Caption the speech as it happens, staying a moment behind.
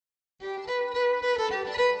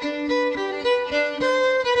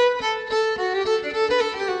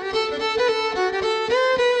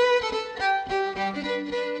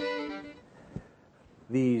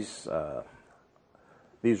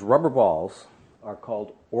These rubber balls are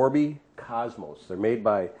called Orbee-Cosmos. They're made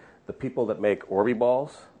by the people that make Orbee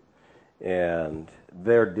balls, and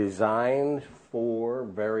they're designed for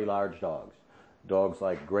very large dogs. Dogs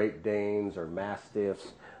like Great Danes or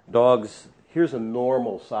Mastiffs. Dogs, here's a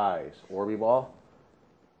normal size Orbee ball.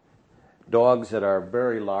 Dogs that are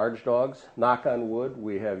very large dogs. Knock on wood,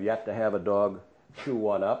 we have yet to have a dog chew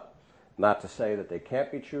one up. Not to say that they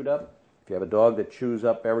can't be chewed up. If you have a dog that chews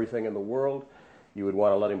up everything in the world, you would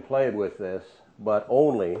want to let him play with this, but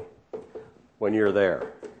only when you're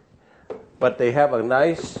there. But they have a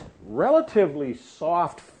nice, relatively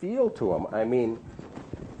soft feel to them. I mean,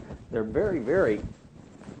 they're very, very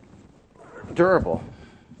durable.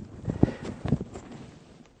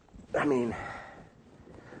 I mean,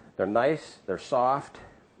 they're nice, they're soft.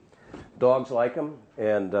 Dogs like them,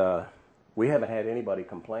 and we haven't had anybody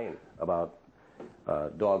complain about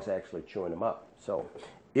dogs actually chewing them up. So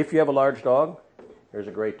if you have a large dog, here's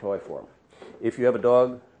a great toy for them. If you have a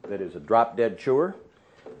dog that is a drop-dead chewer,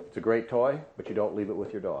 it's a great toy, but you don't leave it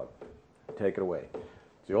with your dog. Take it away.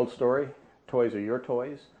 It's the old story. Toys are your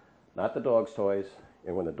toys, not the dog's toys.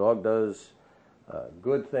 And when the dog does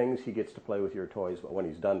good things, he gets to play with your toys. But when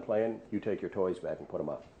he's done playing, you take your toys back and put them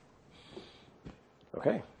up.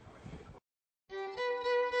 Okay?